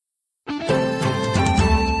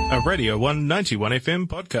Radio 191 FM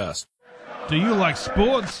podcast. Do you like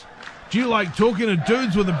sports? Do you like talking to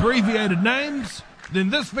dudes with abbreviated names?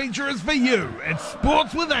 Then this feature is for you. It's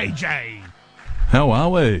Sports with AJ. How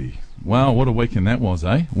are we? Wow, what a weekend that was,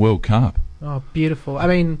 eh? World Cup. Oh, beautiful. I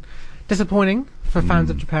mean, disappointing for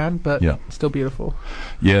fans of Japan, but still beautiful.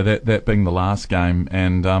 Yeah, that being the last game,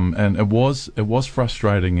 and it was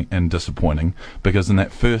frustrating and disappointing because in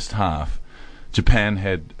that first half, Japan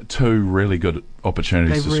had two really good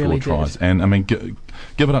opportunities to score tries, and I mean,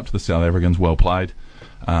 give it up to the South Africans, well played.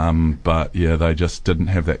 But yeah, they just didn't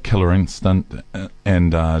have that killer instinct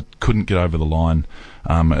and couldn't get over the line.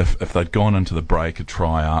 If they'd gone into the break a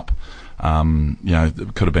try up,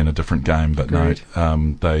 it could have been a different game. But Agreed.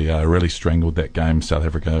 no, they really strangled that game, South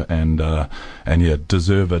Africa, and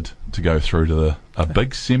deserved to go through to a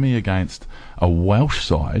big semi against a Welsh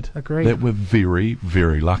side Agreed. that were very,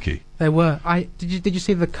 very lucky. They were. Did you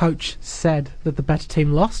see the coach said that the better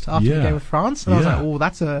team lost after the game with France? And I was like, oh,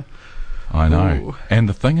 that's a... I know. Ooh. And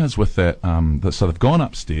the thing is with that, so they've gone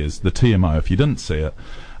upstairs, the TMO, if you didn't see it,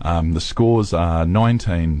 the scores are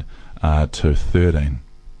 19 to 13.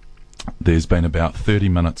 There's been about 30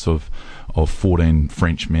 minutes of 14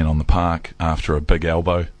 French men on the park after a big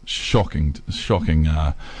elbow. Shocking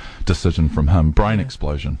decision from him. Brain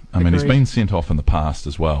explosion. I mean, he's been sent off in the past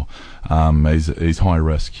as well. He's high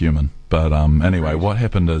risk human. But anyway, what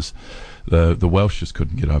happened is the Welsh just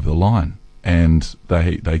couldn't get over the line. And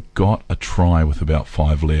they got a try with about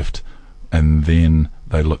 5 left, and then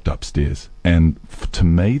they looked upstairs. And to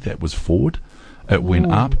me, that was forward. It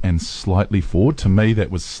went up and slightly forward. To me, that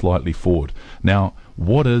was slightly forward. Now,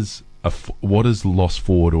 what is lost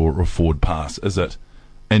forward or a forward pass? Is it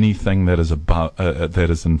anything that is above, that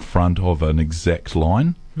is in front of an exact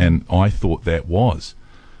line? And I thought that was.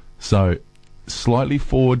 So, slightly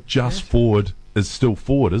forward, just forward is still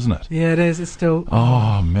forward, isn't it? Yeah, it is. It's still...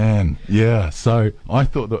 Oh, man. Yeah. So I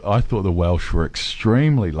thought the Welsh were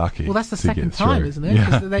extremely lucky. Well, that's the second time, isn't it?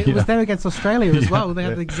 Yeah, it was there against Australia as well. They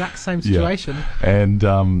had the exact same situation.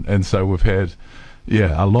 Yeah. And so we've had...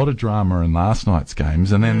 a lot of drama in last night's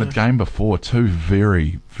games, and then the game before, two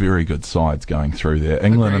very, very good sides going through there.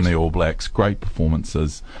 England and the All Blacks, great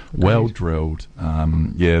performances, well drilled.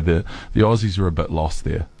 The Aussies were a bit lost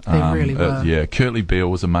there. They really were. Kurtley Beale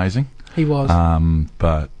was amazing. He was.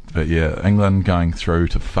 But England going through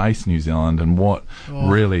to face New Zealand and what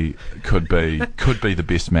really could be the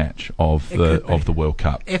best match of the World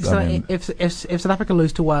Cup. If South Africa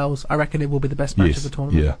lose to Wales, I reckon it will be the best match of the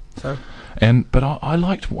tournament. Yeah. So. But I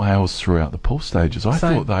liked Wales throughout the pool stages. I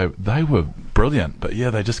thought they were brilliant, but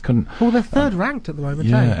they just couldn't. Well, they're third ranked at the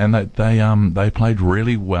moment. And they played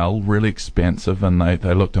really well, really expansive, and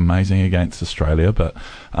they looked amazing against Australia. But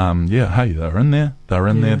they're in there. They're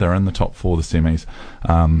in there. They're in the top 4 of the semis.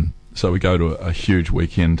 So we go to a huge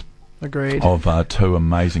weekend. Agreed. Of 2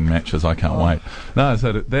 amazing matches. I can't wait. No,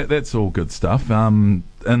 so that's all good stuff. In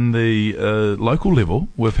the local level,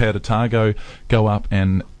 we've had Otago go up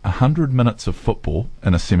and 100 minutes of football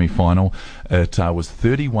in a semi-final. It was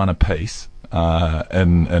 31 apiece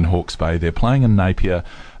in Hawke's Bay. They're playing in Napier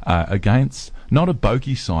against not a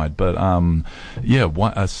bogey side, but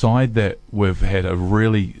a side that we've had a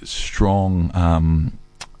really strong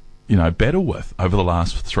battle with over the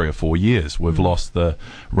last 3 or 4 years. We've lost the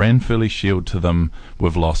Ranfurly Shield to them.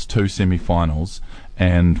 We've lost 2 semi-finals,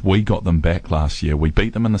 and we got them back last year. We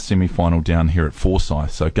beat them in the semi-final down here at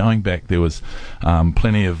Forsyth. So going back, there was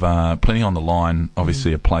plenty on the line.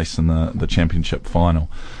 Obviously, a place in the championship final,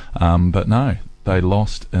 but no. They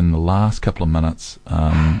lost in the last couple of minutes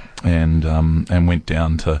and went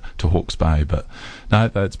down to Hawke's Bay. But no,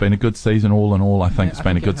 it's been a good season all in all. I think it's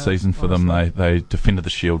been a good season for them. They defended the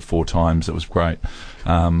Shield 4 times. It was great.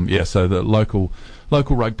 So the local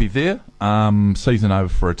rugby there. Season over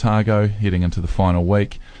for Otago, heading into the final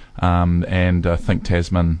week. And I think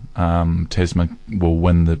Tasman will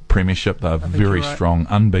win the premiership. They're very strong,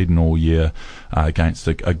 unbeaten all year against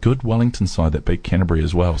a good Wellington side that beat Canterbury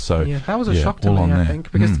as well. So that was a shock to me, I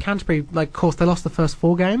think, because Canterbury, of course, they lost the first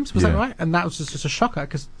 4 games. Was that right? And that was just a shocker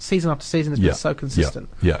because season after season it's been so consistent.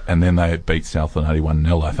 Yeah, and then they beat Southland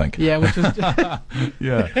 81-0, I think. Yeah, which was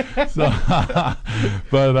So,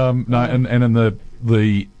 but no, and in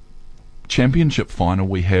the championship final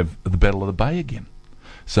we have the Battle of the Bay again.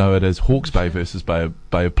 So it is Hawke's Bay versus Bay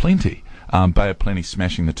of Plenty. Bay of Plenty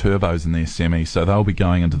smashing the Turbos in their semi, so they'll be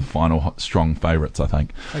going into the final strong favourites, I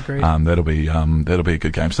think. Agreed. That'll be a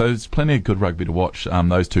good game. So there's plenty of good rugby to watch.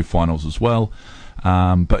 Those 2 finals as well.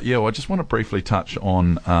 But yeah, well, I just want to briefly touch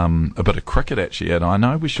on a bit of cricket actually, Ed. I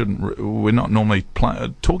know we're not normally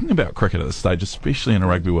talking about cricket at this stage, especially in a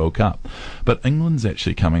Rugby World Cup, but England's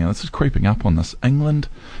actually coming, and this is creeping up on this. England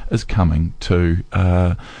is coming to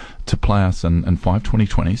play us in 5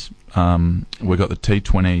 2020s. We've got the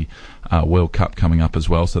T20 World Cup coming up as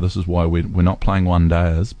well, so this is why we're not playing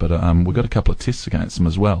one-dayers, but we've got a couple of tests against them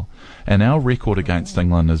as well. And our record against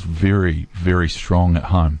England is very, very strong at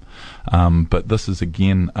home. But this is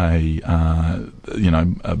again a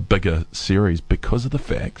bigger series because of the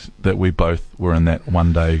fact that we both were in that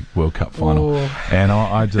one-day World Cup final, and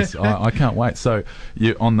I can't wait. So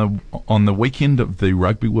on the weekend of the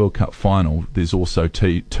Rugby World Cup final, there's also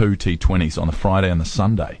two T20s on the Friday and the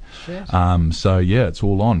Sunday. So yeah, it's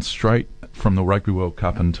all on straight from the Rugby World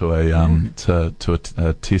Cup into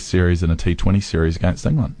a Test series and a T20 series against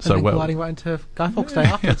England. And then gliding right into Guy Fawkes Day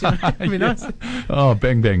afterwards. It'd be nice. Oh,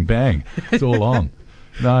 bang, bang, bang! It's all on.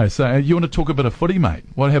 No, so you want to talk a bit of footy, mate?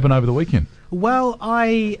 What happened over the weekend? Well,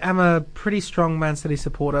 I am a pretty strong Man City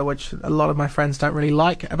supporter, which a lot of my friends don't really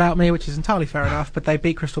like about me, which is entirely fair enough, but they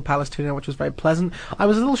beat Crystal Palace 2-0, which was very pleasant. I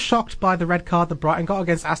was a little shocked by the red card that Brighton got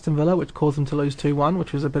against Aston Villa, which caused them to lose 2-1,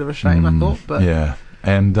 which was a bit of a shame, I thought. But yeah,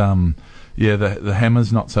 and the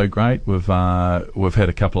hammer's not so great. We've had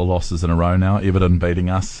a couple of losses in a row now, Everton beating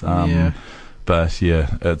us. But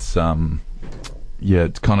yeah, it's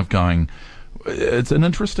kind of going. It's an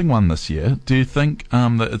interesting one this year. Do you think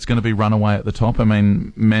that it's going to be runaway at the top? I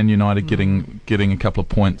mean, Man United getting a couple of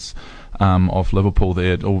points off Liverpool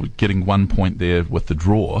there, or getting 1 point there with the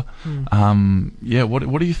draw.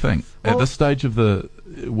 What do you think at this stage of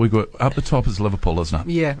we got up the top is Liverpool, isn't it?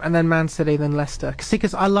 Yeah, and then Man City, then Leicester.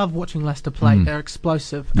 Because I love watching Leicester play. They're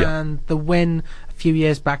explosive, and the win a few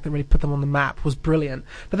years back that really put them on the map was brilliant.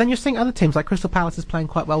 But then you're seeing other teams like Crystal Palace is playing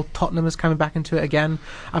quite well. Tottenham is coming back into it again.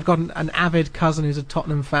 I've got an avid cousin who's a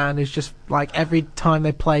Tottenham fan who's just like every time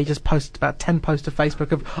they play, just posts about 10 posts to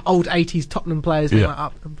Facebook of old 80s Tottenham players being like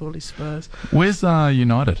up and bloody Spurs. Where's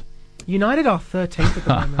United? United are 13th at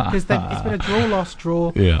the moment because it's been a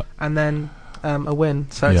draw, and then a win,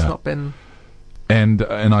 so it's not been. And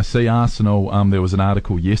I see Arsenal. There was an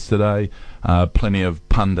article yesterday. Plenty of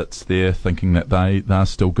pundits there thinking that they're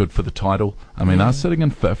still good for the title. I mean, they're sitting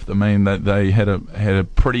in 5th. I mean, they had a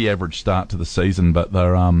pretty average start to the season, but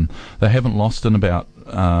they haven't lost in about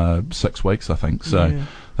 6 weeks, I think. So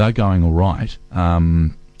they're going all right.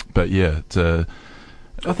 But yeah, I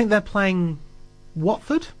think they're playing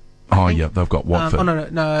Watford. They've got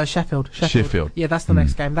Watford. No, Sheffield. Yeah, that's the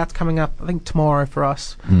next game. That's coming up, I think, tomorrow for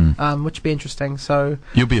us, which would be interesting. So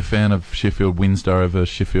you'll be a fan of Sheffield Wednesday over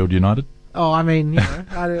Sheffield United? Oh, I mean,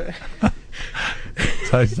 I don't.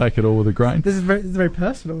 Take it all with a grain. This is very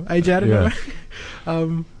personal, AJ. I don't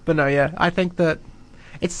know. But no, I think that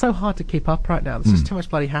it's so hard to keep up right now. There's just too much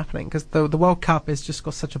bloody happening because the World Cup has just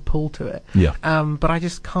got such a pull to it. Yeah. But I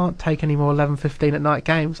just can't take any more 11:15 at night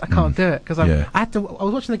games. I can't do it because I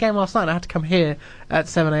was watching the game last night and I had to come here at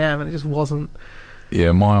 7 a.m. and it just wasn't.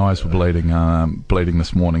 Yeah, my eyes were bleeding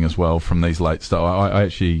this morning as well from these late starts. I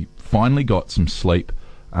actually finally got some sleep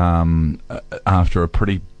after a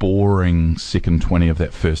pretty boring second 20 of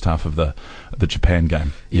that first half of the Japan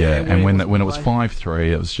game. And when it was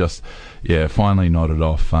 5-3, it was just finally nodded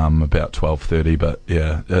off about 12:30. But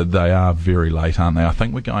they are very late, aren't they? I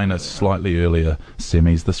think we're going to slightly earlier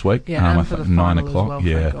semis this week. I think 9 o'clock.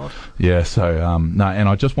 Well, So and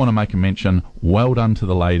I just want to make a mention. Well done to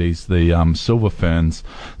the ladies, the Silver Ferns.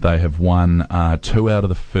 They have won 2 out of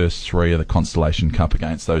the first 3 of the Constellation Cup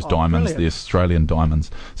against those Diamonds, brilliant. the Australian Diamonds.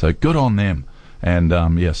 So good on them. And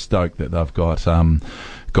stoked that they've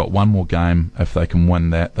got one more game. If they can win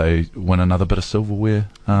that, they win another bit of silverware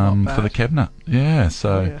for the cabinet.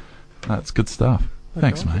 That's good stuff.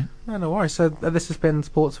 Thanks, mate. No worries. So this has been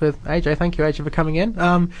Sports with AJ. Thank you, AJ, for coming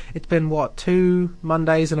in. It's been 2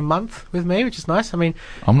 Mondays in a month with me, which is nice. I mean,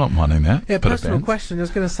 I'm not minding that. Yeah, personal question. I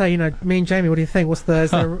was going to say, me and Jamie, what do you think? What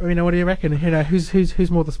do you reckon?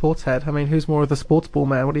 Who's more the sports head? I mean, who's more of the sports ball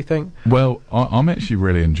man? What do you think? Well, I'm actually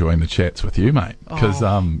really enjoying the chats with you, mate. Because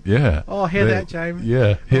hear that, Jamie.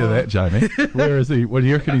 Yeah, that, Jamie. Where is he? What do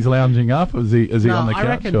you reckon? He's lounging up? Is he on the couch? I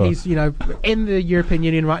reckon he's in the European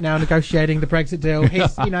Union right now, negotiating the Brexit deal.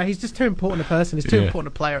 He's just too important a person. He's too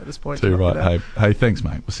important a player at this point. Too right. Hey, thanks,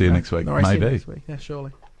 mate. We'll see you next week. Maybe. See you next week. Yeah,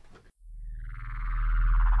 surely.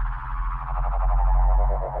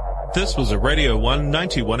 This was a Radio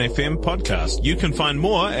 191 FM podcast. You can find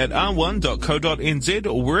more at r1.co.nz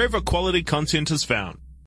or wherever quality content is found.